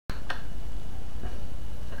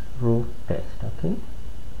root test.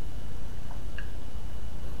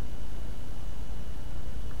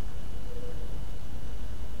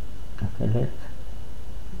 Okay,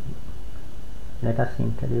 let us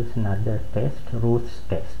introduce another test, roots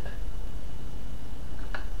test.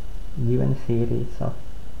 Given series of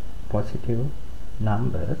positive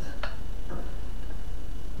numbers,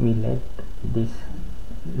 we let this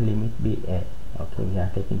limit be a. Okay, we are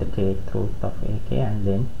taking the kth root of ak and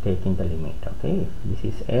then taking the limit. Okay, if this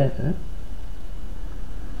is L,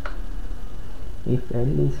 if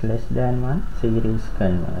L is less than 1, series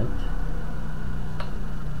converge.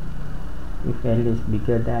 If L is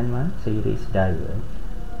bigger than 1, series diverge.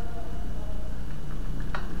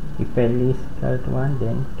 If L is equal to 1,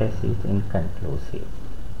 then test is inconclusive.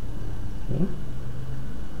 Okay.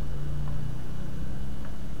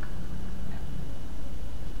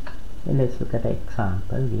 Let's look at an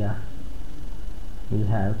example. We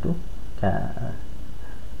have to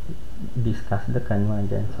discuss the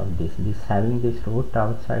convergence of this. Having this root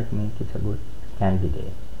outside means it's a good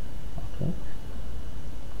candidate. Okay.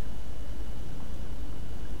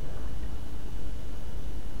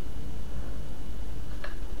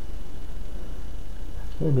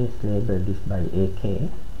 Okay, let's label this by AK.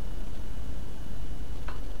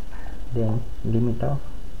 Then limit of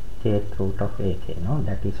kth root of AK. No,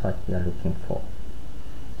 that is what we are looking for.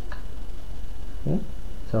 Okay,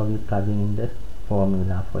 so we plug in the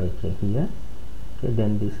formula for AK here. Okay,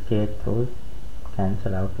 then this kth root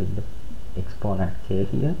cancel out with the exponent k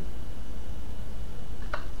here.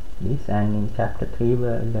 This, and in chapter 3 we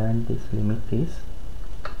learned this limit is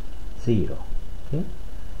 0. Okay,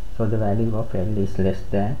 so the value of L is less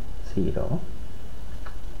than 0.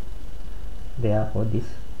 Therefore, this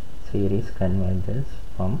series converges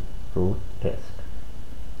from root test.